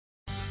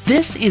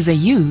This is a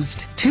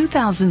used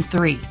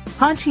 2003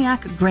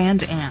 Pontiac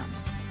Grand Am,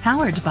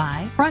 powered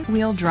by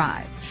front-wheel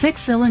drive,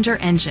 6-cylinder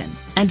engine,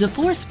 and a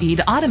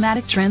 4-speed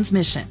automatic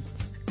transmission.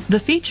 The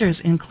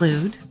features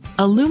include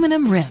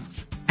aluminum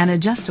rims, an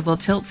adjustable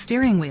tilt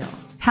steering wheel,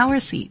 power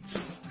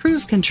seats,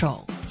 cruise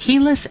control,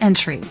 keyless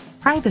entry,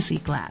 privacy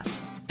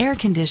glass, air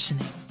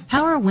conditioning,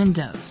 power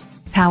windows,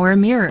 power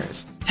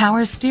mirrors,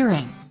 power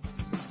steering.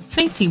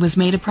 Safety was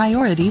made a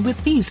priority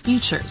with these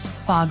features: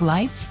 fog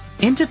lights,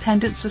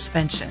 independent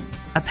suspension,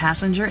 a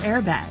passenger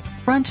airbag,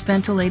 front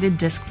ventilated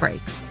disc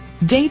brakes,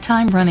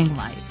 daytime running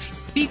lights.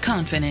 Be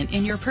confident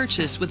in your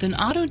purchase with an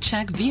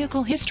AutoCheck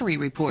Vehicle History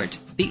Report,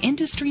 the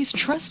industry's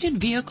trusted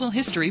vehicle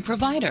history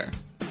provider.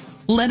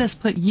 Let us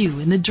put you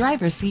in the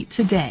driver's seat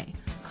today.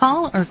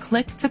 Call or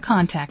click to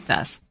contact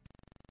us.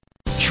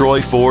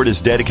 Troy Ford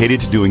is dedicated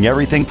to doing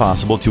everything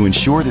possible to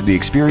ensure that the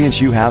experience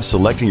you have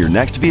selecting your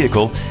next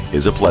vehicle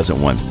is a pleasant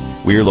one.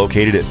 We are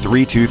located at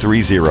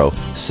 3230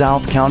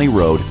 South County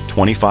Road,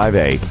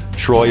 25A,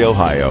 Troy,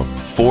 Ohio,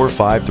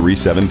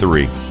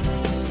 45373.